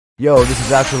Yo, this is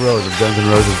Axl Rose of Guns N'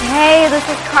 Roses. Hey, this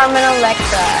is Carmen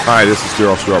Electra. Hi, this is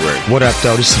Daryl Strawberry. What up,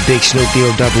 though? This is Big Snoop D-O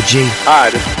Double G.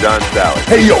 Hi, this is John Sally.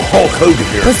 Hey, yo, Hulk Hogan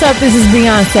here. What's up? This is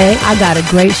Beyonce. I got a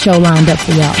great show lined up for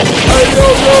y'all. Hey,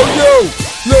 yo.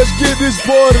 Let's get this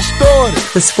party started.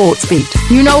 The Sports Beat.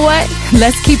 You know what?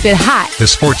 Let's keep it hot. The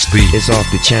Sports Beat. It's off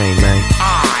the chain, man.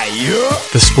 Yeah.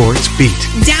 The Sports Beat.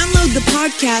 Download the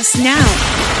podcast now.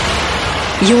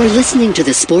 You're listening to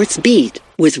The Sports Beat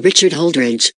with Richard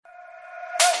Holdridge.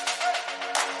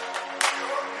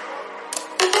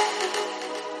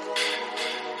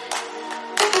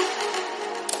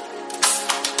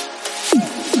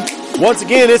 Once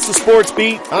again, it's the Sports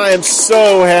Beat. I am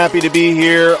so happy to be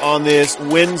here on this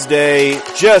Wednesday.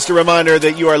 Just a reminder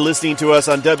that you are listening to us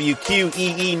on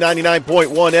WQEE 99.1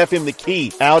 FM The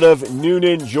Key out of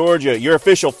Noonan, Georgia, your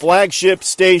official flagship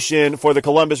station for the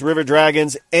Columbus River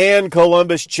Dragons and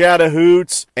Columbus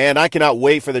Chattahoots. And I cannot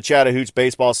wait for the Chattahoots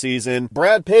baseball season.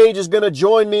 Brad Page is going to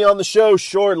join me on the show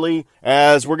shortly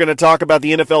as we're going to talk about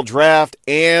the NFL draft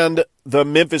and the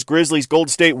Memphis Grizzlies Golden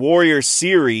State Warriors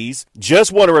series.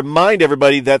 Just want to remind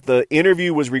everybody that the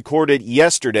interview was recorded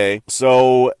yesterday,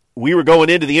 so we were going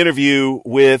into the interview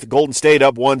with Golden State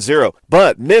up 1-0.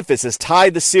 But Memphis has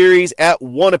tied the series at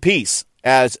 1 apiece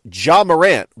as Ja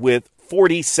Morant with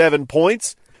 47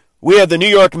 points. We have the New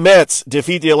York Mets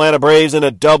defeat the Atlanta Braves in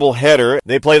a doubleheader.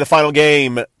 They play the final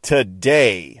game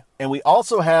today. And we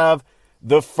also have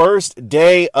the first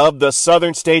day of the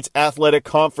Southern States Athletic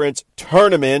Conference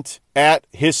tournament at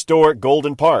historic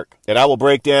Golden Park. And I will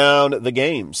break down the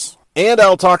games. And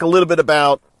I'll talk a little bit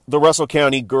about the Russell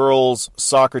County girls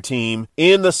soccer team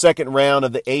in the second round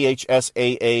of the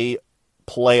AHSAA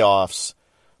playoffs.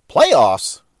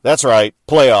 Playoffs? That's right,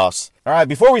 playoffs. All right,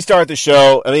 before we start the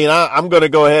show, I'm going to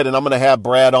go ahead and I'm going to have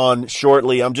Brad on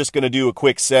shortly. I'm just going to do a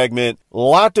quick segment. A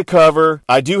lot to cover.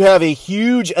 I do have a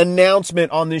huge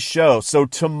announcement on this show. So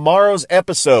tomorrow's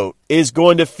episode is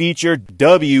going to feature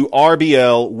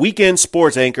WRBL weekend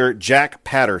sports anchor Jack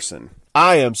Patterson.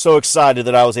 I am so excited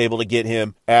that I was able to get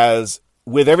him, as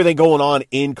with everything going on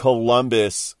in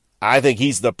Columbus, I think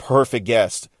he's the perfect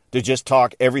guest to just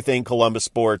talk everything Columbus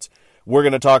sports. We're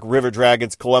going to talk River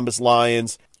Dragons, Columbus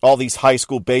Lions, all these high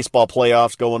school baseball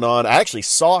playoffs going on. I actually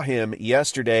saw him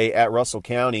yesterday at Russell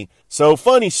County. So,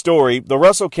 funny story, the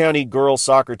Russell County girls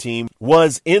soccer team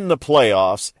was in the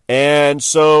playoffs, and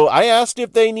so I asked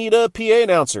if they need a PA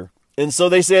announcer. And so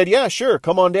they said, yeah, sure,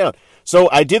 come on down. So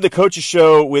I did the coach's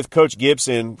show with Coach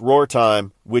Gibson, Roar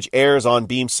Time, which airs on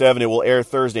Beam 7. It will air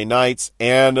Thursday nights.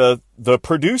 And the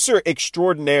producer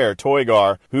extraordinaire,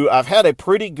 Toygar, who I've had a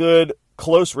pretty good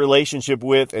close relationship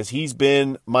with, as he's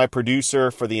been my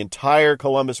producer for the entire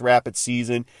Columbus Rapids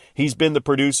season. He's been the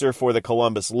producer for the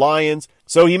Columbus Lions.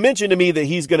 So he mentioned to me that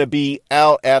he's going to be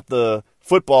out at the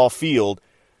football field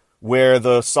where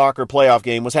the soccer playoff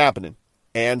game was happening.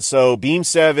 And so Beam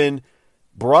 7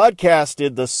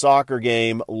 broadcasted the soccer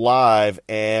game live,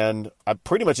 and I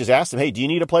pretty much just asked him, hey, do you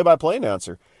need a play-by-play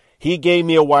announcer? He gave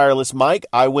me a wireless mic.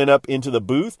 I went up into the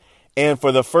booth, and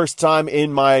for the first time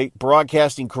in my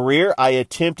broadcasting career, I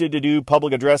attempted to do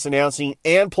public address announcing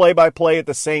and play-by-play at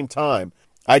the same time.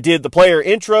 I did the player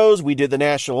intros, we did the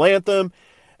national anthem,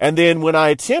 and then when I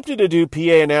attempted to do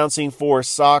PA announcing for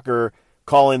soccer,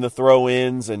 calling the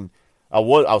throw-ins, and I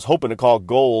was hoping to call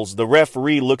goals, the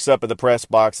referee looks up at the press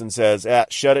box and says,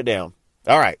 shut it down.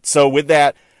 All right, so with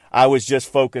that, I was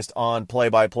just focused on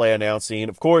play-by-play announcing.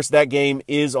 Of course, that game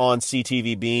is on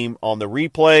CTV Beam on the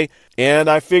replay, and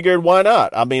I figured, why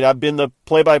not? I mean, I've been the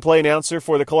play-by-play announcer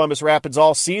for the Columbus Rapids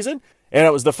all season, and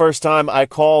it was the first time I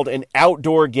called an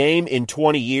outdoor game in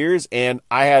 20 years, and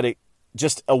I had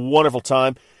just a wonderful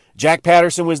time. Jack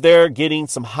Patterson was there getting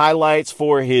some highlights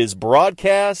for his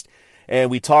broadcast, and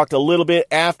we talked a little bit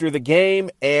after the game,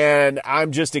 and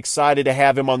I'm just excited to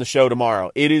have him on the show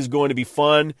tomorrow. It is going to be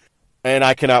fun, and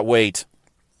I cannot wait.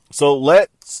 So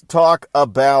let's talk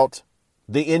about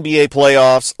the NBA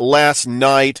playoffs. Last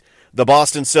night, the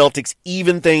Boston Celtics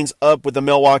evened things up with the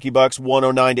Milwaukee Bucks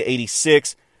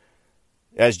 109-86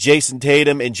 as Jason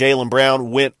Tatum and Jaylen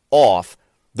Brown went off.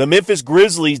 The Memphis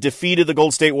Grizzlies defeated the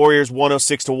Golden State Warriors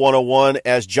 106-101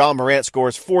 as Ja Morant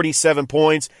scores 47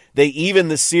 points. They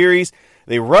evened the series.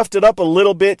 They roughed it up a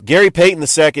little bit. Gary Payton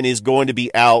II is going to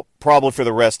be out probably for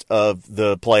the rest of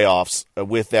the playoffs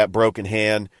with that broken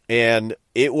hand. And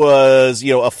it was,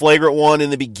 a flagrant one in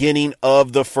the beginning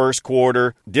of the first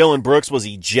quarter. Dylan Brooks was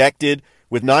ejected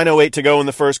with 9:08 to go in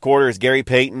the first quarter as Gary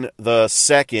Payton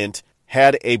II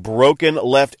had a broken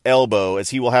left elbow,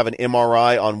 as he will have an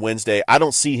MRI on Wednesday. I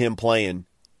don't see him playing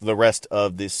the rest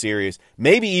of this series,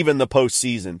 maybe even the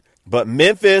postseason. But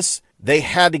Memphis They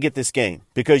had to get this game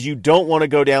because you don't want to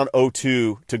go down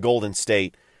 0-2 to Golden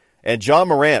State. And John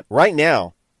Morant, right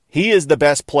now, he is the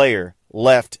best player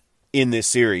left in this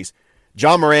series.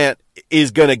 John Morant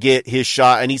is going to get his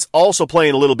shot, and he's also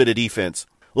playing a little bit of defense.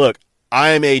 Look, I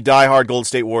am a diehard Golden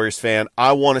State Warriors fan.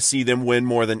 I want to see them win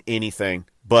more than anything.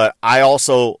 But I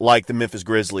also like the Memphis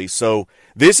Grizzlies. So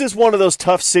this is one of those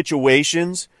tough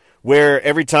situations where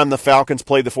every time the Falcons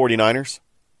played the 49ers,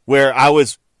 where I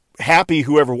was happy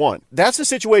whoever won. That's the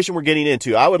situation we're getting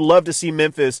into. I would love to see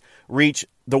Memphis reach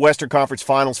the Western Conference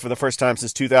Finals for the first time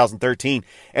since 2013.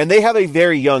 And they have a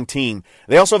very young team.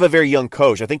 They also have a very young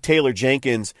coach. I think Taylor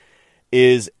Jenkins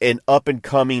is an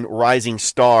up-and-coming rising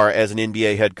star as an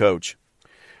NBA head coach.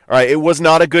 All right, it was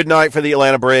not a good night for the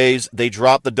Atlanta Braves. They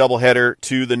dropped the doubleheader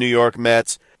to the New York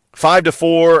Mets,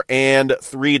 5-4 and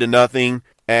 3-0,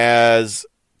 as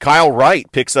Kyle Wright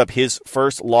picks up his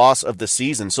first loss of the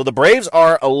season. So the Braves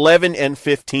are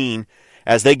 11-15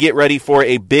 as they get ready for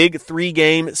a big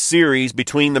 3-game series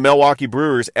between the Milwaukee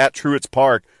Brewers at Truist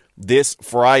Park this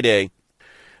Friday.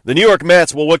 The New York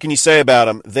Mets, well, what can you say about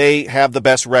them? They have the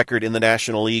best record in the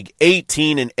National League,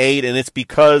 18-8, and it's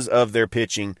because of their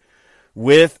pitching.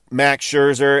 With Max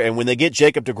Scherzer, and when they get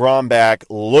Jacob deGrom back,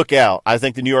 look out. I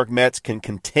think the New York Mets can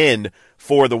contend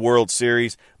for the World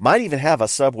Series. Might even have a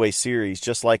Subway Series,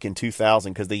 just like in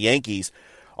 2000, because the Yankees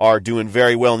are doing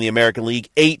very well in the American League,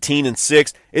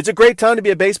 18-6. It's a great time to be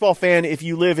a baseball fan if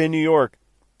you live in New York.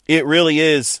 It really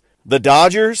is. The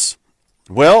Dodgers,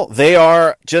 well, they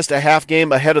are just a half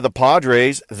game ahead of the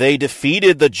Padres. They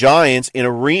defeated the Giants in a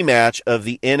rematch of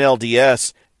the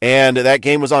NLDS, and that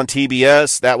game was on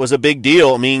TBS. That was a big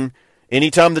deal. I mean,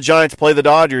 anytime the Giants play the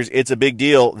Dodgers, it's a big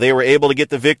deal. They were able to get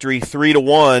the victory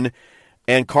 3-1,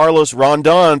 and Carlos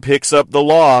Rondon picks up the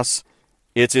loss.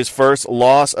 It's his first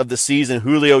loss of the season.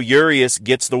 Julio Urias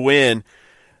gets the win,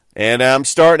 and I'm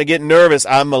starting to get nervous.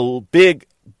 I'm a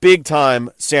big-time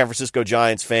San Francisco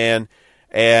Giants fan,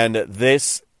 and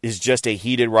this is just a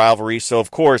heated rivalry. So,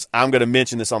 of course, I'm going to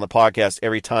mention this on the podcast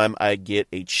every time I get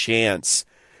a chance.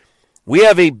 We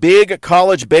have a big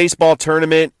college baseball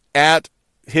tournament at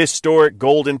historic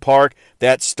Golden Park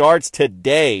that starts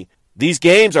today. These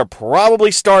games are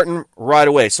probably starting right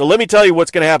away. So let me tell you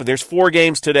what's going to happen. There's 4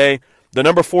 games today. The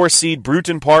number 4 seed,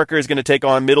 Bruton Parker, is going to take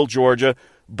on Middle Georgia.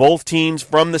 Both teams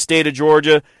from the state of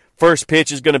Georgia. First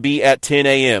pitch is going to be at 10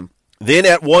 a.m. Then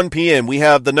at 1 p.m., we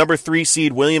have the number 3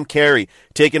 seed, William Carey,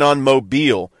 taking on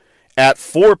Mobile. At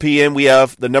 4 p.m., we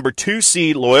have the number 2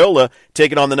 seed, Loyola,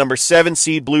 taking on the number 7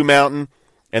 seed, Blue Mountain.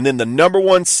 And then the number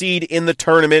 1 seed in the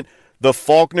tournament, the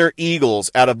Faulkner Eagles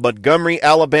out of Montgomery,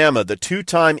 Alabama, the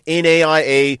 2-time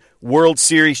NAIA World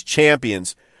Series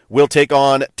champions, will take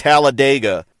on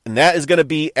Talladega. And that is going to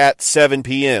be at 7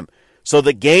 p.m. So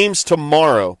the games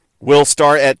tomorrow will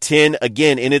start at 10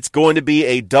 again, and it's going to be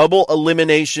a double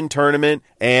elimination tournament,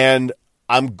 and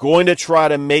I'm going to try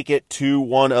to make it to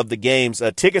one of the games.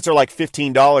 Tickets are like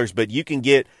 $15, but you can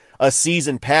get a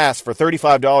season pass for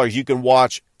 $35. You can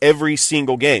watch every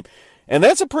single game. And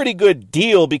that's a pretty good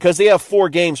deal because they have 4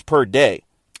 games per day.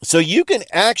 So you can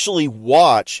actually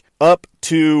watch up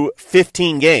to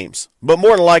 15 games, but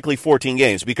more than likely 14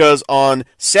 games, because on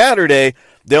Saturday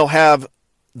they'll have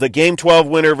the Game 12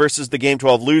 winner versus the Game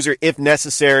 12 loser if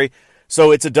necessary.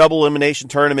 So it's a double elimination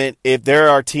tournament. If there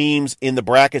are teams in the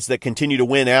brackets that continue to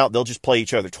win out, they'll just play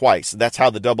each other twice. That's how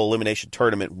the double elimination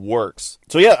tournament works.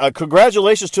 So yeah,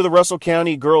 congratulations to the Russell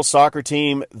County girls soccer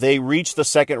team. They reached the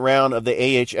second round of the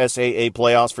AHSAA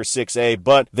playoffs for 6A,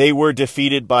 but they were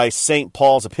defeated by St.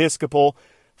 Paul's Episcopal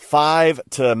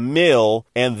 5-0,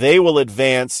 and they will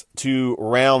advance to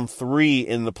round 3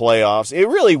 in the playoffs. It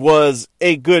really was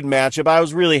a good matchup. I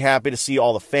was really happy to see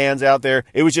all the fans out there.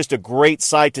 It was just a great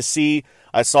sight to see.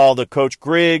 I saw the Coach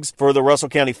Griggs for the Russell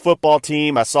County football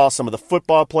team. I saw some of the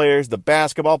football players, the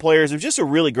basketball players. It was just a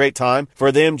really great time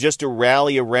for them just to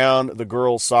rally around the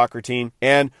girls soccer team.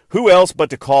 And who else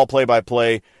but to call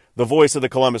play-by-play, the voice of the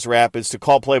Columbus Rapids, to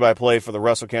call play-by-play for the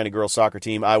Russell County girls soccer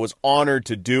team. I was honored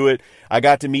to do it. I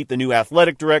got to meet the new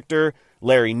athletic director,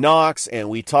 Larry Knox, and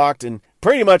we talked, and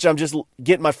pretty much I'm just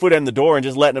getting my foot in the door and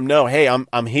just letting them know, hey,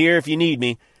 I'm here if you need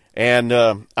me. And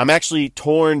I'm actually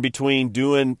torn between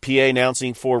doing PA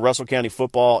announcing for Russell County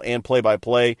football and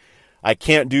play-by-play. I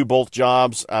can't do both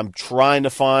jobs. I'm trying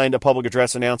to find a public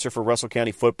address announcer for Russell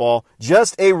County football.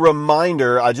 Just a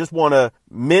reminder, I just want to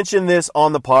mention this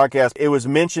on the podcast. It was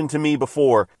mentioned to me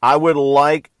before. I would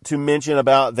like to mention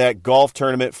about that golf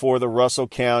tournament for the Russell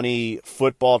County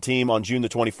football team on June the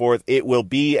 24th. It will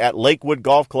be at Lakewood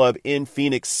Golf Club in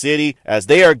Phoenix City as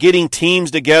they are getting teams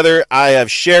together. I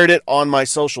have shared it on my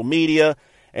social media,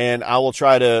 and I will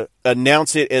try to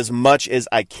announce it as much as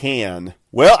I can.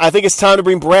 Well, I think it's time to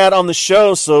bring Brad on the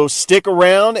show, so stick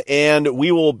around, and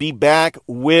we will be back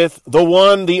with the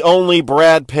one, the only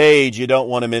Brad Page. You don't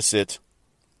want to miss it.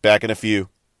 Back in a few.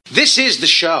 This is the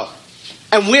show,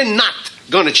 and we're not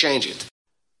going to change it.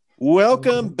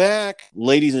 Welcome back,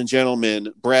 ladies and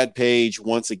gentlemen. Brad Page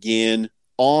once again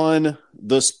on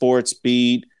the Sports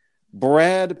Beat.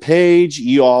 Brad Page,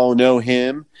 you all know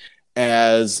him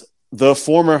as the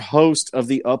former host of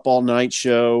the Up All Night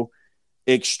Show,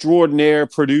 extraordinaire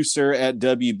producer at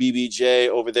WBBJ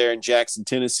over there in Jackson,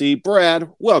 Tennessee.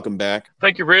 Brad, welcome back.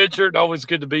 Thank you, Richard. Always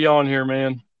good to be on here,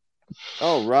 man.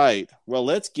 All right. Well,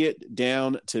 let's get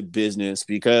down to business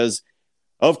because,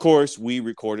 of course, we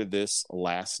recorded this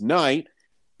last night.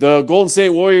 The Golden State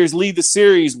Warriors lead the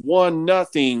series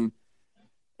 1-0.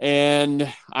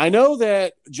 And I know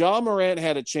that Ja Morant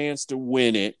had a chance to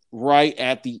win it right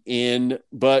at the end,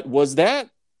 but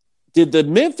did the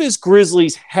Memphis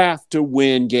Grizzlies have to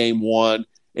win game one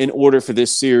in order for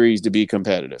this series to be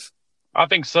competitive? I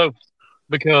think so,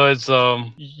 because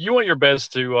you want your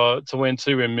best to win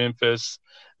two in Memphis.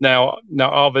 Now,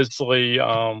 obviously,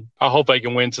 I hope they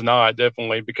can win tonight,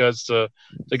 definitely, because to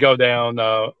go down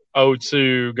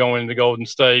 0-2 going into Golden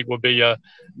State would be a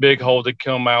big hole to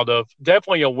come out of.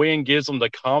 Definitely a win gives them the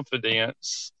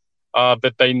confidence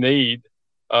that they need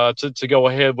to go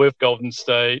ahead with Golden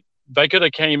State. They could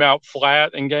have came out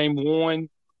flat in game one,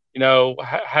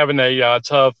 having a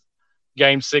tough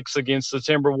game 6 against the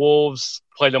Timberwolves,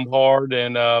 played them hard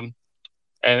and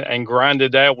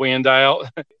grinded that wind out.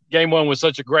 Game 1 was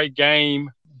such a great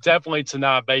game. Definitely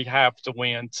tonight, they have to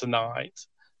win tonight.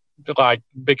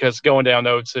 Because going down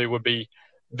 0-2 would be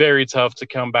very tough to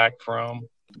come back from.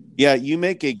 Yeah, you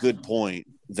make a good point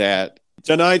that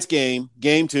tonight's game,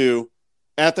 game 2,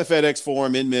 at the FedEx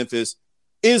Forum in Memphis,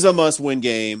 is a must-win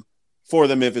game for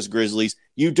the Memphis Grizzlies.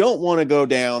 You don't want to go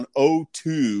down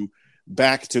 0-2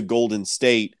 back to Golden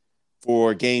State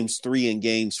for games 3 and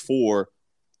games 4.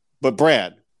 But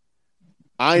Brad,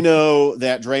 I know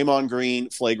that Draymond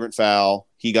Green, flagrant foul,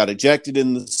 he got ejected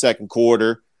in the second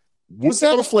quarter. Was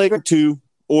that a flagrant 2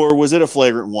 or was it a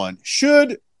flagrant 1?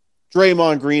 Should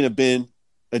Draymond Green have been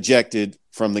ejected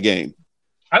from the game?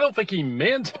 I don't think he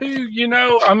meant to,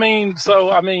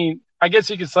 I guess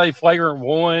you could say flagrant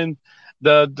 1.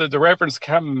 The reference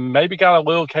maybe got a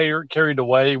little carried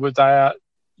away with that.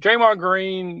 Draymond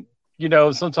Green,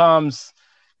 sometimes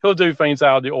he'll do things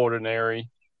out of the ordinary,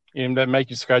 that make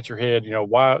you scratch your head.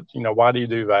 Why do you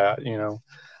do that?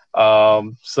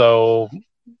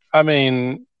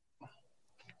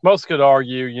 Most could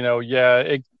argue,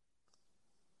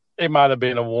 it might have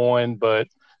been a 1, but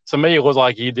to me, it was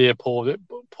like he did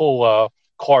pull a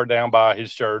card down by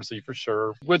his jersey for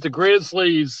sure. With the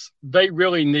Grizzlies, they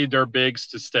really need their bigs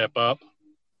to step up,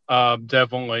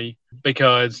 definitely,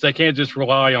 because they can't just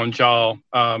rely on Ja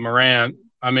Morant.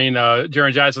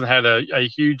 Jaren Jackson had a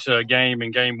huge game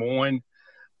in game 1,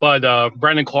 but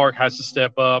Brandon Clark has to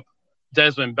step up.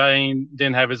 Desmond Bane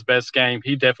didn't have his best game.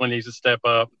 He definitely needs to step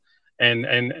up, and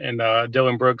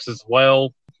Dylan Brooks as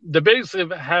well. The bigs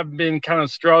have been kind of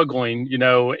struggling, in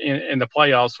the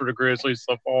playoffs for the Grizzlies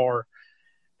so far.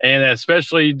 And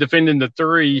especially defending the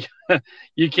 3,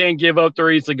 you can't give up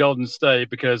threes to Golden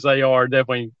State because they are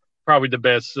definitely probably the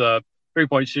best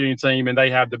three-point shooting team, and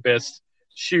they have the best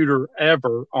shooter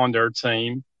ever on their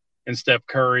team in Steph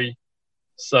Curry.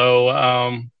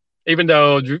 So even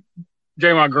though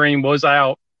Draymond Green was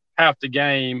out half the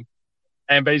game,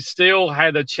 and they still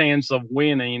had a chance of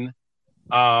winning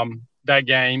that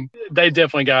game, they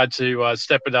definitely got to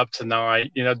step it up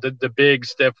tonight. The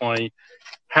bigs definitely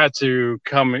had to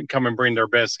come and bring their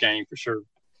best game for sure.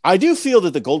 I do feel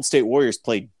that the Golden State Warriors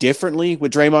played differently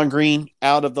with Draymond Green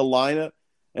out of the lineup.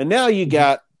 And now you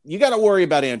got to worry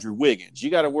about Andrew Wiggins. You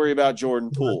got to worry about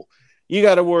Jordan Poole. You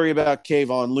got to worry about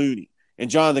Kayvon Looney and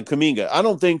Jonathan Kuminga. I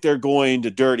don't think they're going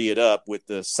to dirty it up with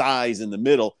the size in the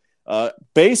middle.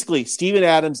 Basically, Steven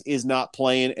Adams is not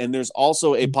playing, and there's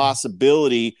also a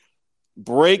possibility.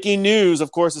 Breaking news,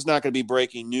 of course, it's not going to be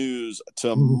breaking news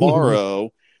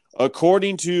tomorrow.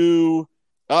 According to,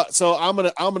 so I'm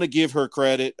gonna give her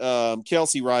credit.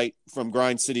 Kelsey Wright from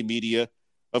Grind City Media,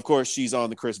 of course, she's on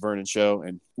the Chris Vernon show,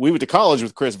 and we went to college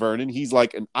with Chris Vernon. He's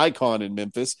like an icon in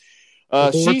Memphis.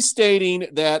 She's stating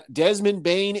that Desmond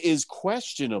Bane is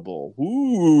questionable.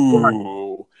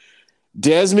 Ooh,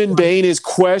 Desmond Bane is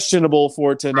questionable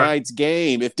for tonight's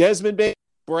game. If Desmond Bane,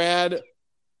 Brad,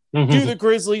 do the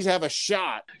Grizzlies have a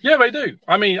shot? Yeah, they do.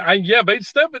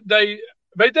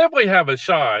 They definitely have a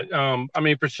shot.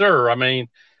 For sure.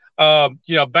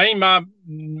 Bain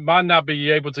might not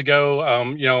be able to go.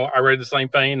 I read the same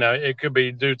thing. It could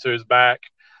be due to his back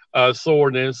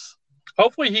soreness.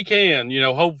 Hopefully he can.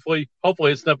 Hopefully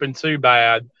it's nothing too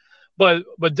bad. But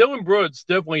Dylan Brooks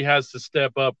definitely has to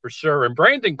step up for sure. And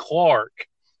Brandon Clark,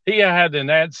 he had an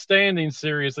outstanding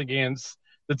series against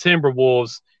the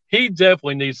Timberwolves. He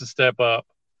definitely needs to step up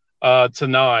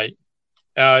tonight.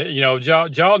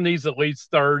 John needs at least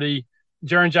 30.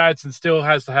 Jaren Jackson still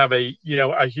has to have a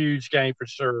huge game for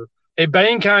sure. If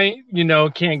Bain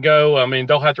can't go, I mean,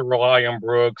 they'll have to rely on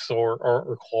Brooks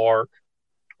or Clark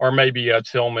or maybe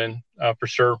Tillman for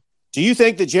sure. Do you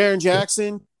think that Jaren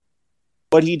Jackson,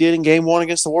 what he did in game 1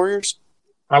 against the Warriors?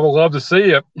 I would love to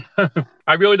see it.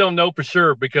 I really don't know for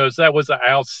sure because that was an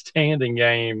outstanding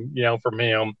game, from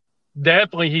him.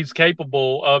 Definitely he's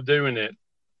capable of doing it.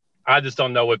 I just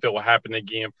don't know if it will happen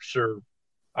again for sure.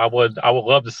 I would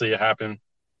love to see it happen.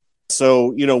 So,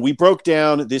 we broke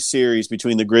down this series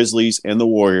between the Grizzlies and the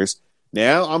Warriors.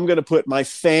 Now I'm going to put my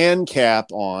fan cap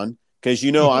on because,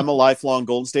 I'm a lifelong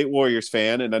Golden State Warriors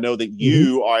fan, and I know that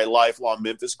you are a lifelong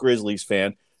Memphis Grizzlies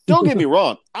fan. Don't get me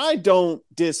wrong. I don't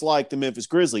dislike the Memphis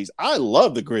Grizzlies. I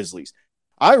love the Grizzlies.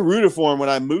 I rooted for them when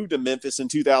I moved to Memphis in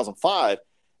 2005,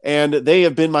 and they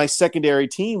have been my secondary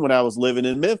team when I was living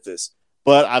in Memphis.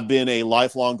 But I've been a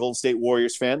lifelong Golden State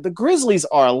Warriors fan. The Grizzlies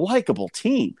are a likable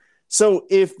team. So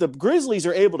if the Grizzlies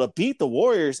are able to beat the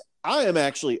Warriors, I am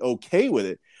actually okay with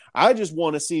it. I just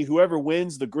want to see whoever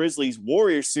wins the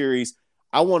Grizzlies-Warriors series,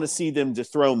 I want to see them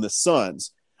dethrone the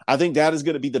Suns. I think that is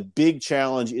going to be the big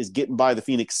challenge is getting by the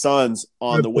Phoenix Suns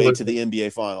on the way to the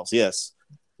NBA Finals. Yes.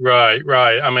 Right.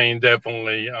 I mean,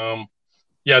 definitely.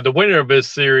 The winner of this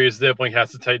series definitely has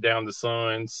to take down the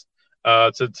Suns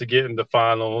to get in the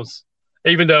finals.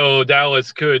 Even though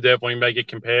Dallas could definitely make it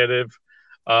competitive,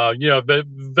 but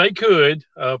they could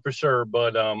for sure.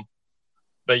 But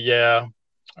yeah,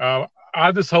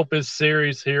 I just hope this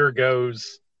series here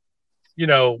goes,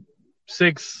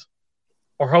 6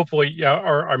 or hopefully,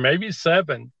 or maybe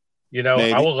 7. Maybe,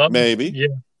 I would love maybe.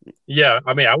 Yeah.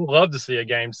 I mean, I would love to see a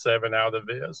game 7 out of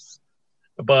this,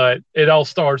 but it all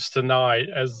starts tonight,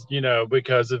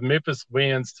 because if Memphis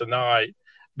wins tonight,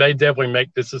 they definitely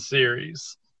make this a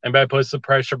series. And that puts the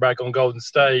pressure back on Golden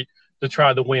State to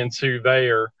try to win 2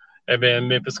 there, and then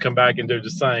Memphis come back and do the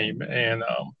same. And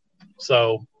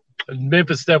so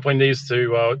Memphis definitely needs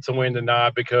to win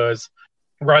tonight because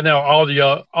right now all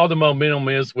the momentum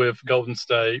is with Golden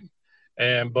State,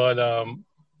 but a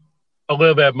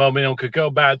little bit of momentum could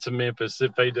go back to Memphis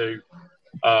if they do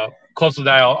close it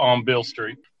out on Beale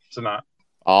Street tonight.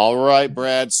 All right,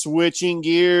 Brad, switching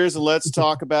gears, and let's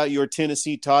talk about your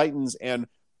Tennessee Titans and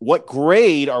what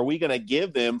grade are we going to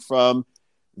give them from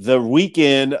the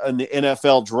weekend in the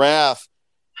NFL draft?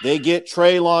 They get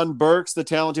Treylon Burks, the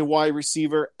talented wide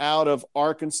receiver out of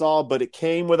Arkansas, but it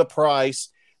came with a price.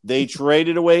 They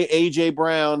traded away A.J.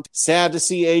 Brown. Sad to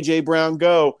see A.J. Brown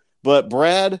go. But,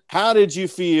 Brad, how did you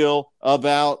feel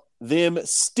about them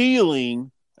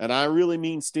stealing, and I really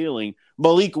mean stealing,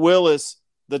 Malik Willis,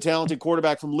 the talented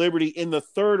quarterback from Liberty, in the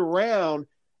 3rd round?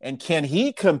 And can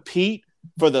he compete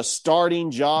for the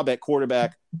starting job at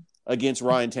quarterback against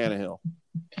Ryan Tannehill?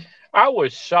 I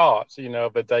was shocked,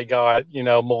 but they got,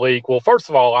 Malik. Well, first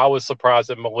of all, I was surprised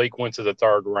that Malik went to the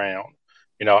 3rd round.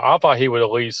 I thought he would at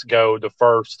least go the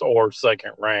 1st or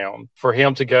 2nd round. For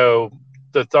him to go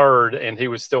the 3rd and he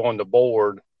was still on the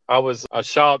board, I was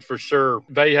shocked for sure.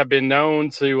 They have been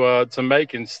known to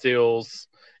making steals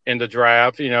in the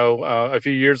draft. A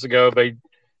few years ago,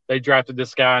 they drafted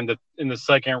this guy in the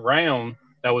 2nd round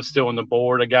that was still on the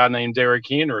board, a guy named Derrick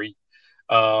Henry.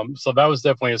 So that was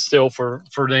definitely a steal for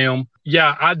them.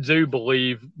 Yeah, I do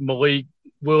believe Malik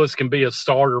Willis can be a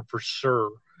starter for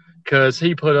sure because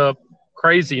he put up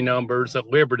crazy numbers at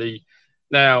Liberty.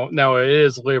 Now it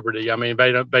is Liberty. I mean,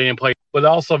 they didn't play, but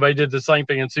also they did the same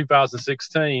thing in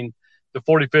 2016, the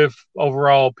 45th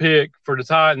overall pick for the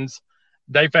Titans.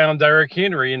 They found Derrick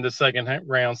Henry in the 2nd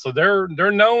round, so they're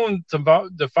known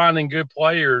to finding good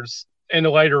players in the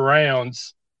later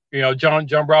rounds. John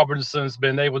Robinson's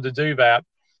been able to do that.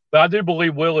 But I do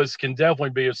believe Willis can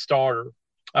definitely be a starter.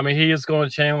 I mean, he is going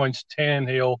to challenge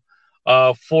Tannehill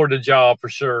for the job for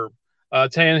sure.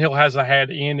 Tannehill hasn't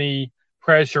had any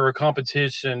pressure or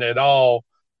competition at all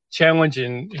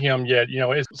challenging him yet.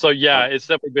 It's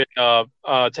definitely been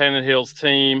Tannehill's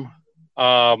team.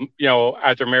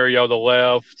 After Mariota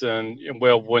left and,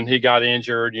 when he got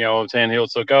injured,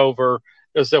 Tannehill took over.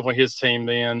 It was definitely his team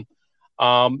then.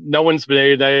 No one's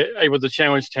been able to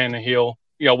challenge Tannehill.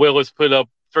 Willis put up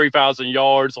 3,000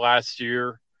 yards last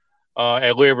year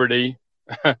at Liberty,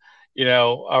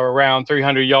 around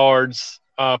 300 yards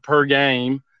per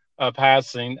game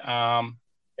passing. And,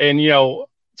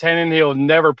 Tannehill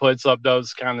never puts up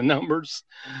those kind of numbers.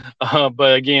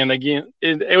 But again,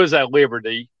 it was at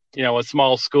Liberty, a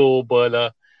small school,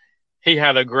 but he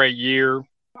had a great year.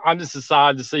 I'm just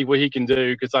excited to see what he can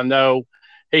do because I know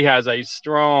he has a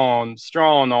strong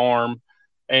arm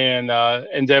and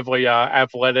definitely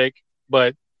athletic.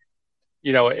 But,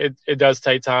 it does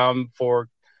take time for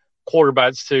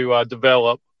quarterbacks to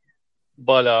develop.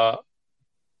 But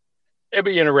it'd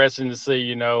be interesting to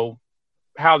see,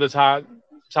 how the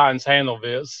Titans handle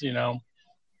this,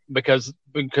 because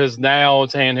now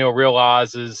Tannehill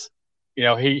realizes,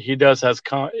 he does have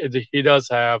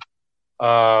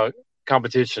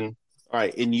competition. All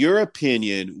right. In your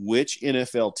opinion, which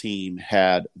NFL team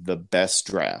had the best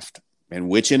draft and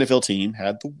which NFL team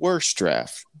had the worst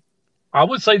draft? I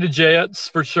would say the Jets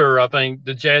for sure. I think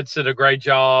the Jets did a great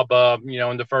job,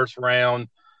 in the first round,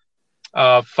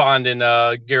 finding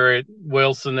Garrett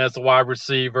Wilson as a wide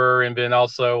receiver, and then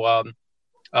also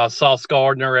Sauce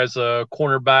Gardner as a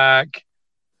cornerback.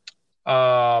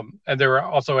 And they were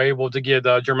also able to get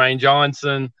Jermaine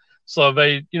Johnson. So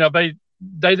they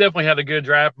definitely had a good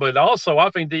draft. But also,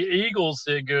 I think the Eagles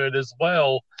did good as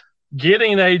well,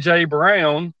 getting A.J.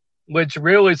 Brown, which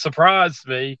really surprised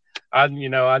me. I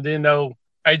didn't know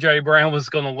A.J. Brown was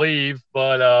going to leave,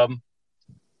 but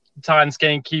Titans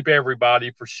can't keep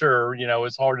everybody for sure.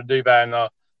 It's hard to do that in a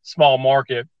small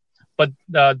market. But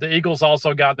the Eagles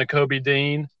also got Nakobe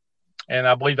Dean, and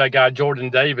I believe they got Jordan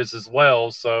Davis as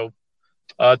well. So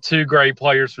two great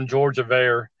players from Georgia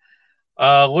there.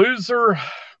 Loser,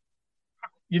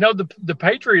 the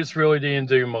Patriots really didn't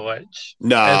do much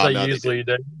as they usually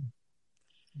do.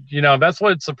 That's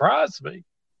what surprised me,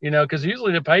 because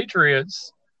usually the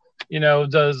Patriots,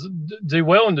 does do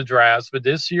well in the drafts, but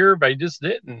this year they just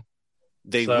didn't.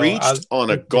 They reached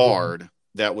on a guard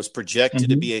that was projected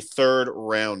to be a third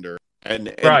rounder.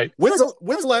 And right. When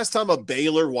was the last time a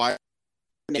Baylor wide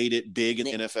made it big in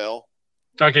the NFL?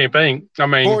 I can't think. I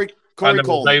mean, Corey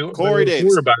Coleman, Corey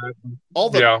Davis. All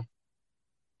the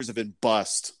have been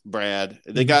bust, Brad.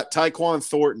 They got Tyquan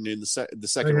Thornton in the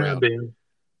second round.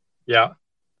 Yeah.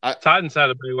 Titans had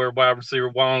a Baylor wide receiver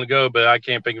a while ago, but I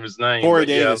can't think of his name. Corey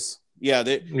Davis. Yeah.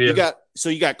 You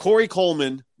got Corey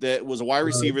Coleman that was a wide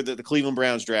receiver that the Cleveland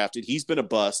Browns drafted. He's been a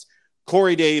bust.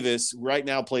 Corey Davis right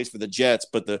now plays for the Jets,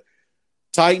 but the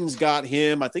Titans got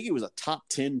him. I think he was a top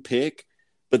 10 pick,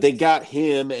 but they got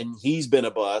him and he's been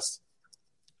a bust.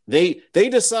 They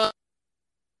decided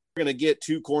they're going to get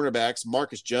two cornerbacks,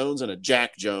 Marcus Jones and a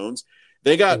Jack Jones.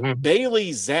 They got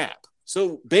Bailey Zapp.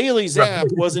 So Bailey Zapp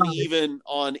wasn't even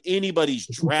on anybody's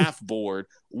draft board.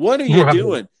 What are you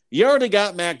doing? You already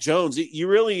got Mac Jones. You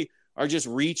really are just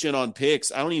reaching on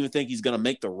picks. I don't even think he's going to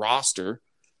make the roster.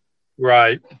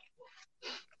 Right.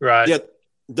 Yeah,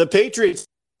 the Patriots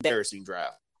embarrassing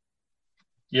draft.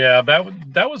 Yeah,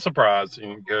 that was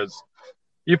surprising because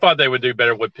you thought they would do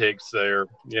better with picks there,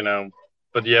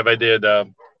 But yeah, they did.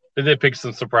 They did pick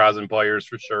some surprising players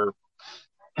for sure.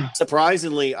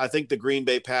 Surprisingly, I think the Green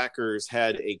Bay Packers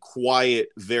had a quiet,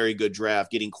 very good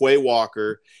draft, getting Quay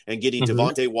Walker and getting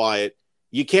Devontae Wyatt.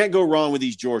 You can't go wrong with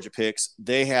these Georgia picks.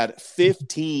 They had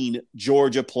 15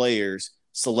 Georgia players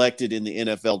selected in the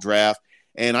NFL draft,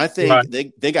 and I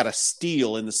think they got a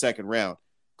steal in the second round.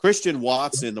 Christian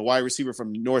Watson, the wide receiver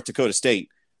from North Dakota State.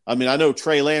 I mean, I know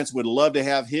Trey Lance would love to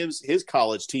have his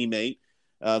college teammate.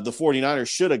 The 49ers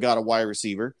should have got a wide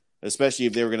receiver, especially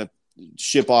if they were going to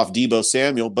ship off Deebo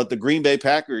Samuel. But the Green Bay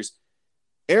Packers,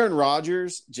 Aaron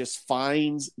Rodgers just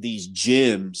finds these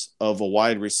gems of a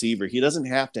wide receiver. He doesn't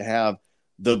have to have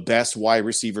the best wide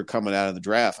receiver coming out of the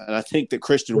draft. And I think that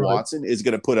Christian Watson is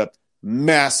going to put up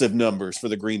massive numbers for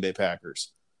the Green Bay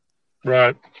Packers.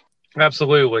 Right.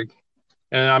 Absolutely.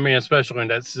 And I mean, especially in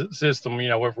that system,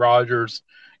 with Rodgers,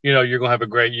 you're going to have a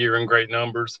great year and great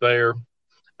numbers there.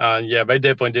 Yeah, they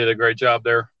definitely did a great job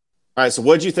there. All right, so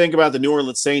what did you think about the New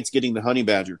Orleans Saints getting the Honey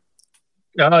Badger?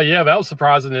 Yeah, that was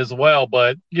surprising as well.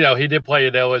 But, he did play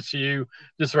at LSU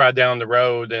just right down the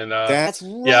road. And that's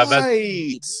right. Yeah,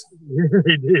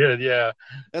 he did, yeah.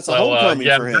 That's a homecoming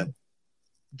for him.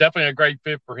 Definitely a great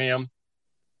fit for him.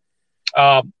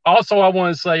 Also, I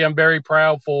want to say I'm very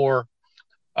proud for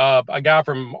a guy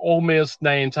from Ole Miss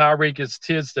named Tyreek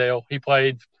Tisdale. He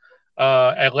played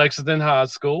at Lexington High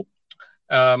School,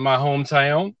 my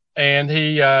hometown, and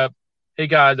he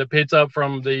got picked up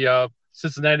from the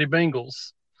Cincinnati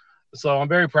Bengals. So I'm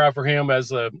very proud for him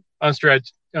as a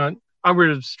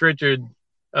unrestricted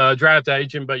draft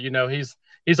agent, but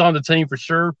he's on the team for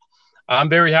sure. I'm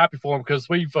very happy for him because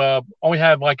we've only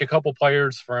had like a couple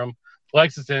players from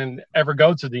Lexington ever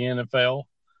go to the NFL.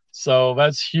 So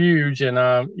that's huge. And,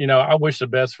 I wish the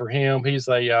best for him. He's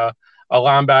a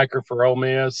linebacker for Ole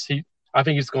Miss. I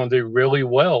think he's going to do really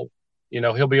well.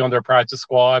 He'll be on their practice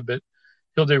squad, but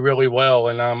he'll do really well.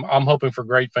 And I'm hoping for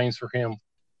great things for him.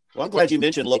 Well, I'm glad you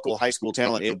mentioned local high school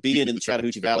talent. It'll be in the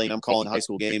Chattahoochee Valley, and I'm calling high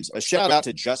school games. A shout out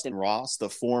to Justin Ross, the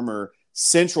former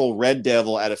Central Red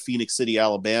Devil out of Phoenix City,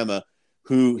 Alabama,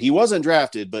 who he wasn't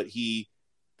drafted, but he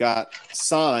got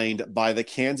signed by the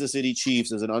Kansas City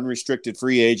Chiefs as an unrestricted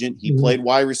free agent. He played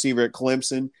wide receiver at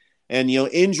Clemson, and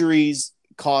injuries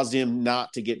caused him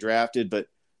not to get drafted, but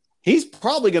he's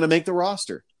probably going to make the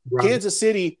roster. Right. Kansas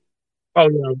City. Oh,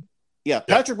 yeah. Yeah,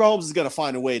 Patrick Mahomes is going to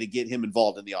find a way to get him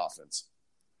involved in the offense.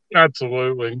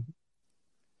 Absolutely.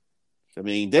 I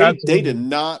mean, they did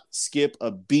not skip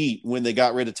a beat when they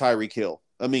got rid of Tyreek Hill.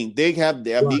 I mean, they have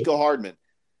Nico Hardman.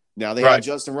 Now they have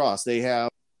Justin Ross. They have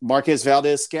Marquez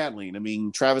Valdez-Scantling. I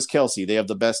mean, Travis Kelce. They have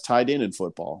the best tight end in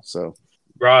football. So,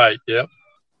 right, yep.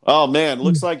 Oh, man,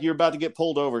 looks like you're about to get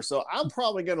pulled over. So I'm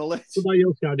probably going to let somebody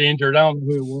else got injured. I don't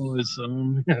know who it was.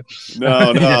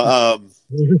 No.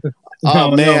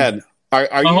 Oh, man. Are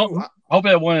you – I hope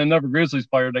that wasn't another Grizzlies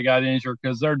player that got injured,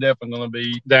 because they're definitely going to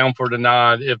be down for the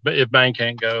night if Bang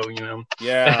can't go,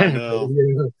 Yeah, I know.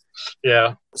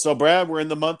 Yeah. So, Brad, we're in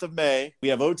the month of May. We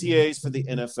have OTAs for the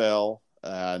NFL,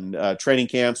 and training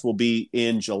camps will be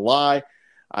in July.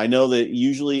 I know that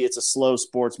usually it's a slow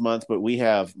sports month, but we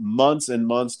have months and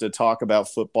months to talk about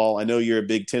football. I know you're a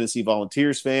big Tennessee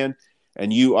Volunteers fan,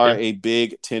 and you are a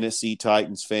big Tennessee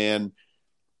Titans fan.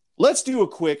 Let's do a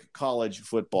quick college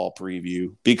football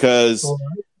preview, because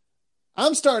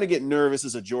I'm starting to get nervous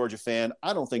as a Georgia fan.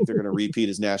 I don't think they're going to repeat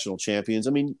as national champions. I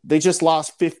mean, they just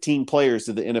lost 15 players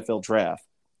to the NFL draft.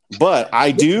 But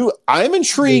I'm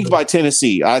intrigued by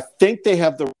Tennessee. I think they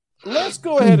have the – let's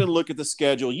go ahead and look at the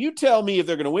schedule. You tell me if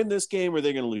they're going to win this game or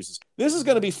they're going to lose this. This is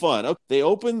going to be fun. Okay, they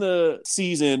open the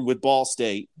season with Ball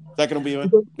State. Is that going to be a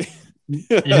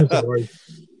win?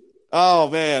 Oh,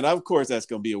 man, of course that's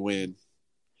going to be a win.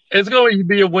 It's going to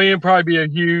be a win, probably be a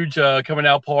huge coming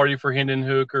out party for Hendon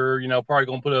Hooker. Probably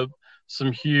going to put up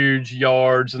some huge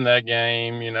yards in that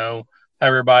game.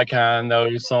 Everybody kind of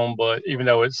knows some, but even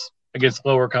though it's against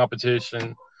lower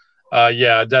competition,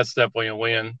 that's definitely a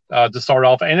win to start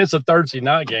off. And it's a Thursday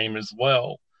night game as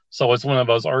well. So it's one of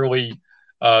those early,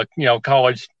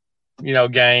 college,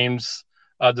 games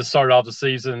to start off the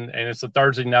season. And it's a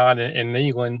Thursday night in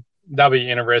England. That'll be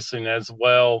interesting as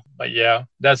well. But, yeah,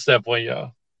 that's definitely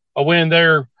a win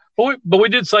there. But we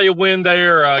did say a win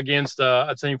there against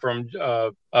a team from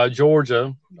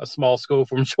Georgia, a small school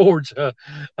from Georgia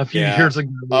a few years ago.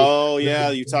 Oh, yeah,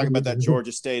 you talk about that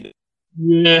Georgia State.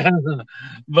 Yeah,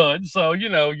 but so you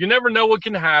never know what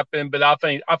can happen. But I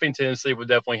think Tennessee would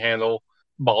definitely handle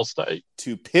Ball State.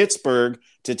 To Pittsburgh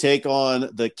to take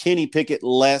on the Kenny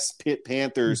Pickett-less Pitt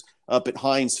Panthers up at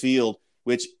Heinz Field,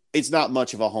 which it's not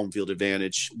much of a home field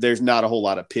advantage. There's not a whole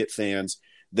lot of Pitt fans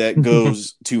that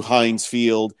goes to Heinz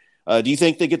Field. Do you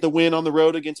think they get the win on the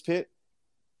road against Pitt?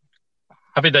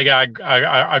 I think they got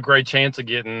a great chance of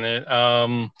getting it.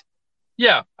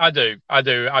 Yeah, I do.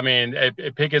 I mean,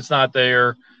 if Pickett's not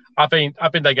there, I think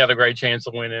they got a great chance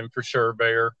of winning for sure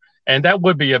there, and that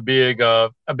would be a big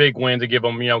win to give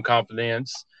them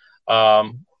confidence,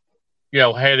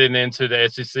 heading into the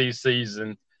SEC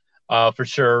season for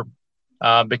sure,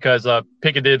 because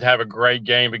Pickett did have a great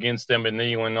game against them in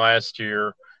England last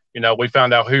year. We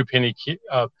found out who Kenny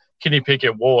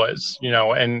Pickett was,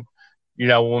 and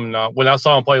when I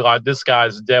saw him play, like, this guy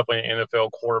is definitely an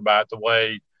NFL quarterback. The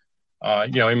way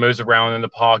he moves around in the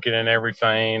pocket and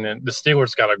everything. And the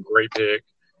Steelers got a great pick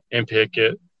in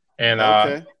Pickett. And,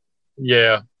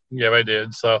 they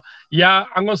did. So,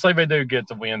 I'm going to say they do get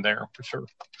the win there for sure.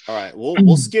 All right.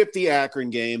 We'll skip the Akron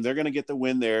game. They're going to get the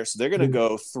win there. So they're going to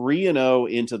go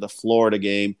 3-0 into the Florida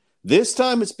game. This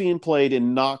time it's being played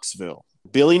in Knoxville.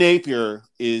 Billy Napier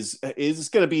is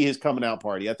going to be his coming out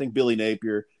party. I think Billy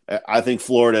Napier, I think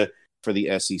Florida for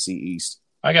the SEC East.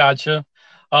 I gotcha.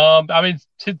 I mean,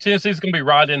 Tennessee's going to be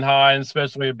riding high, and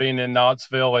especially being in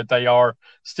Knoxville, that they are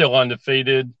still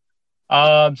undefeated.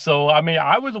 So, I mean,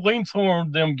 I would lean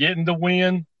toward them getting the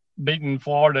win, beating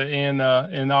Florida in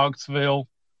Knoxville.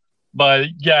 But,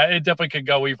 yeah, it definitely could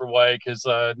go either way, because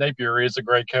Napier is a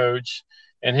great coach,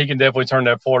 and he can definitely turn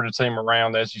that Florida team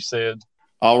around, as you said.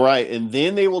 All right, and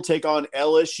then they will take on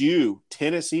LSU.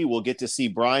 Tennessee will get to see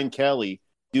Brian Kelly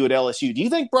do at LSU. Do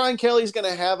you think Brian Kelly's going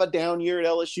to have a down year at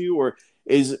LSU, or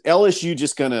is LSU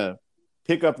just going to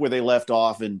pick up where they left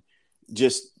off and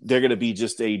they're going to be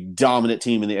just a dominant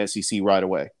team in the SEC right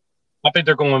away? I think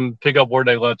they're going to pick up where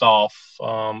they left off,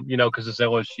 because it's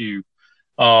LSU.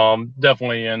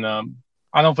 Definitely. And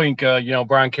I don't think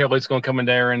Brian Kelly's going to come in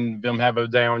there and them have a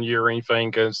down year or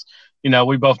anything because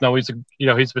we both know he's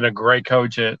been a great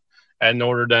coach at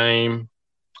Notre Dame.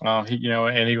 And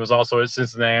he was also at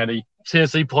Cincinnati,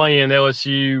 Tennessee playing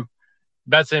LSU.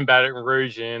 That's in Baton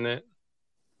Rouge, isn't it?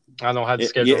 I don't know how to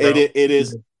schedule it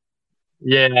is.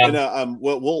 Yeah. And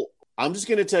I'm just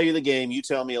going to tell you the game. You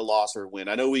tell me a loss or a win.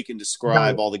 I know we can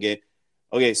describe all the game.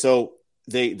 Okay, so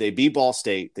they beat Ball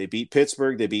State, they beat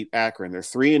Pittsburgh, they beat Akron. They're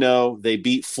 3-0. They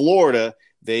beat Florida.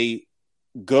 They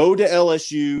go to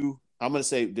LSU. I'm going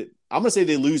to say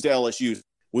they lose to LSU.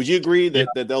 Would you agree that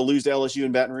they'll lose to LSU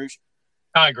in Baton Rouge?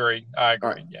 I agree. Right.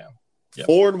 Yeah. Yep.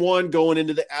 4-1 going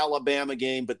into the Alabama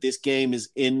game, but this game is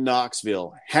in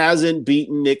Knoxville. Hasn't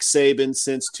beaten Nick Saban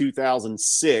since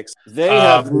 2006. They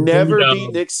have never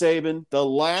beat Nick Saban. The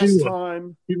last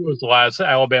time he was the last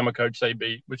Alabama coach they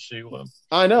beat, which Sheila.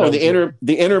 I know the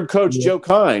interim coach Joe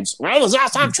Kimes. Well, it was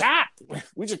awesome shot.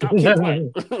 We just got keep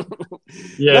playing.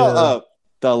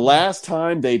 The last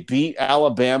time they beat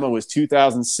Alabama was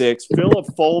 2006. Philip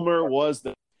Fulmer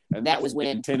and that was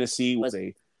when Tennessee was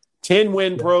a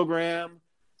 10-win program.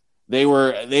 They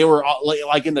were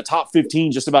like in the top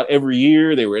 15 just about every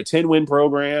year. They were a 10-win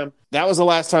program. That was the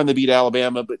last time they beat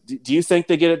Alabama. But do you think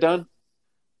they get it done?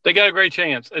 They got a great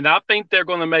chance. And I think they're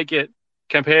going to make it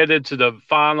competitive to the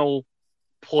final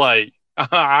play.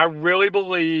 I really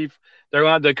believe they're going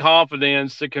to have the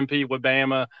confidence to compete with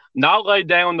Bama, not lay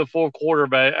down the fourth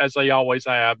quarter as they always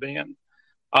have been.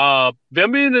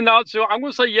 Them being in Knoxville, I'm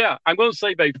going to say, I'm going to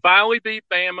say they finally beat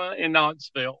Bama in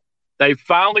Knoxville. They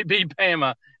finally beat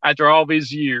Bama after all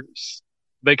these years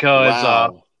because,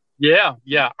 I'm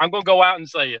going to go out and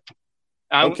say it.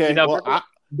 Okay.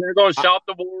 They're going to shock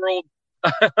the world.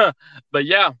 But,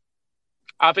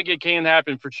 I think it can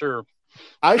happen for sure.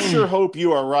 I sure hope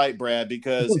you are right, Brad,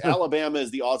 because Alabama is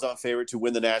the odds-on favorite to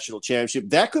win the national championship.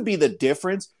 That could be the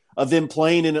difference of them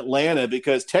playing in Atlanta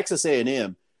because Texas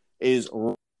A&M is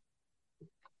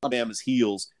Alabama's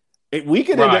heels. We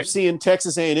could end up seeing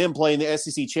Texas A&M playing the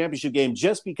SEC championship game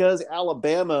just because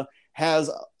Alabama has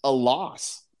a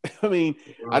loss. I mean,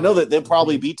 I know that they'll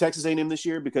probably beat Texas A&M this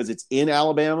year because it's in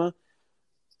Alabama.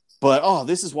 But,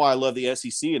 this is why I love the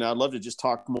SEC, and I'd love to just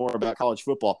talk more about college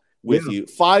football with you.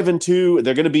 5-2,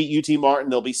 they're going to beat UT Martin.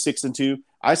 They'll be 6-2.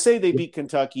 I say they beat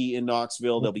Kentucky in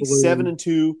Knoxville. They'll be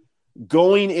 7-2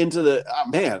 going into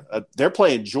they're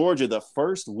playing Georgia the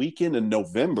first weekend in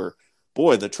November.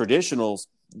 Boy, the traditional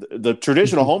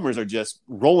homers are just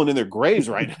rolling in their graves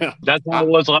right now. That's how it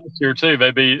was last year too.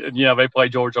 They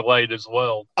played Georgia late as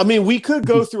well. I mean, we could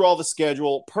go through all the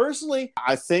schedule. Personally,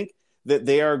 I think that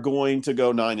they are going to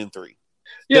go 9-3.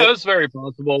 Yeah, that's very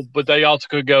possible. But they also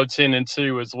could go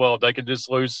 10-2 as well. They could just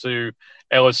lose to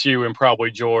LSU and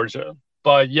probably Georgia.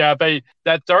 But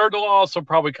that third loss will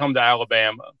probably come to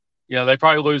Alabama. They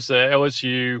probably lose to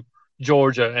LSU,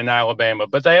 Georgia, and Alabama.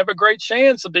 But they have a great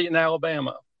chance of beating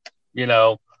Alabama.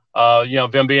 Them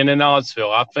being in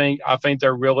Knoxville. I think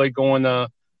they're really going to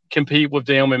compete with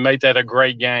them and make that a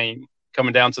great game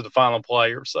coming down to the final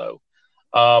play or so.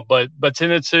 But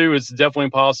 10-2 is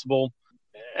definitely possible.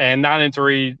 And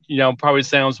 9-3, probably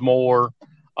sounds more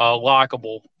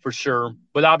likable for sure.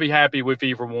 But I'll be happy with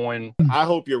either one. I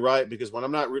hope you're right because when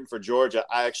I'm not rooting for Georgia,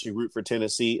 I actually root for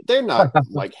Tennessee. They're not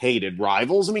like hated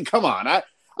rivals. I mean, come on. I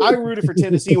rooted for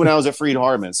Tennessee when I was at Freed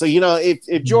Hardeman. So,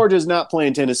 if Georgia's not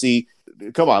playing Tennessee,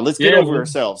 come on, let's get over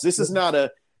ourselves. This is not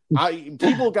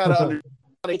people got to understand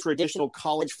a traditional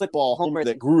college football homer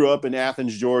that grew up in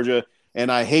Athens, Georgia. And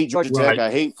I hate Georgia Tech.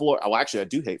 I hate Florida. Well, actually, I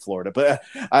do hate Florida, but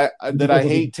I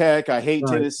hate Tech. I hate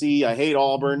Tennessee. I hate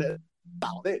Auburn.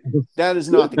 That is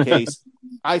not the case.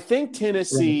 I think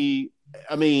Tennessee,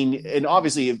 and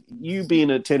obviously, if you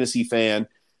being a Tennessee fan,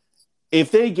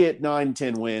 if they get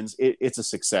 9-10 wins, it's a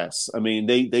success. I mean,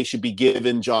 they should be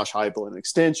giving Josh Heupel an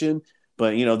extension.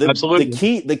 But,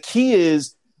 the key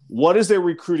is what is their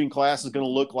recruiting class is going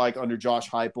to look like under Josh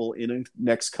Heupel in the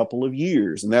next couple of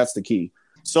years. And that's the key.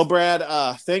 So, Brad,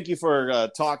 thank you for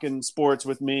talking sports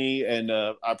with me, and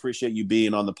I appreciate you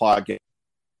being on the podcast.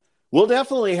 We'll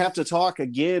definitely have to talk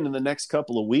again in the next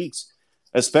couple of weeks,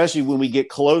 especially when we get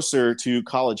closer to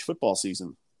college football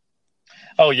season.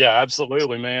 Oh, yeah,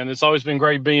 absolutely, man. It's always been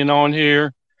great being on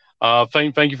here.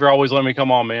 Thank you for always letting me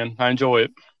come on, man. I enjoy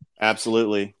it.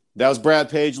 Absolutely. That was Brad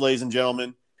Page, ladies and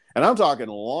gentlemen. And I'm talking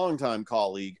a longtime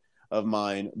colleague of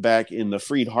mine back in the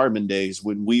Freed Hardeman days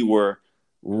when we were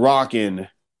rocking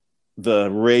the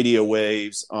radio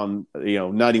waves on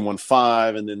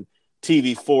 91.5 and then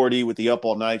TV 40 with the Up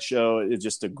All Night show. It's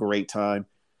just a great time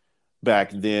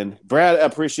back then. Brad, I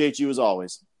appreciate you as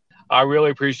always. I really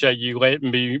appreciate you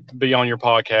letting me be on your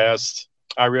podcast.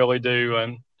 I really do.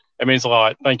 And It means a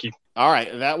lot. Thank you. All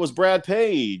right, that was Brad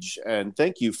Page, and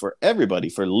thank you for everybody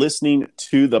for listening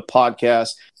to the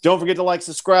podcast. Don't forget to like,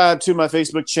 subscribe to my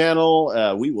Facebook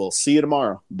channel. We will see you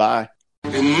tomorrow. Bye.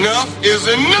 Enough is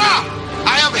enough.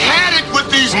 I have had it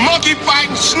with these monkey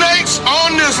fighting snakes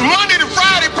on this Monday to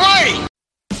Friday plane.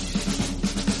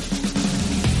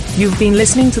 You've been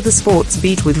listening to the Sports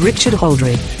Beat with Richard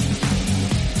Holdridge.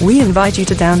 We invite you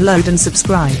to download and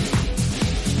subscribe.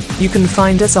 You can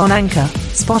find us on Anchor,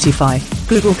 Spotify,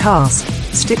 Google Cast,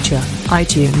 Stitcher,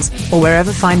 iTunes, or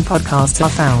wherever fine podcasts are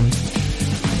found.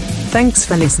 Thanks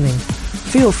for listening.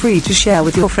 Feel free to share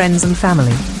with your friends and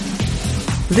family.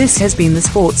 This has been the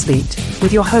Sports Beat,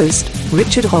 with your host,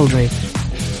 Richard Holdridge.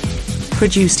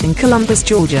 Produced in Columbus,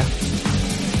 Georgia.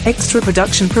 Extra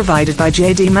production provided by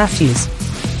J.D. Matthews.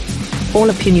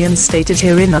 All opinions stated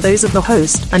herein are those of the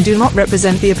host and do not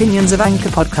represent the opinions of Anchor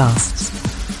Podcasts.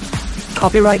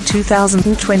 Copyright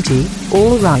 2020,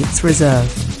 all rights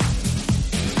reserved.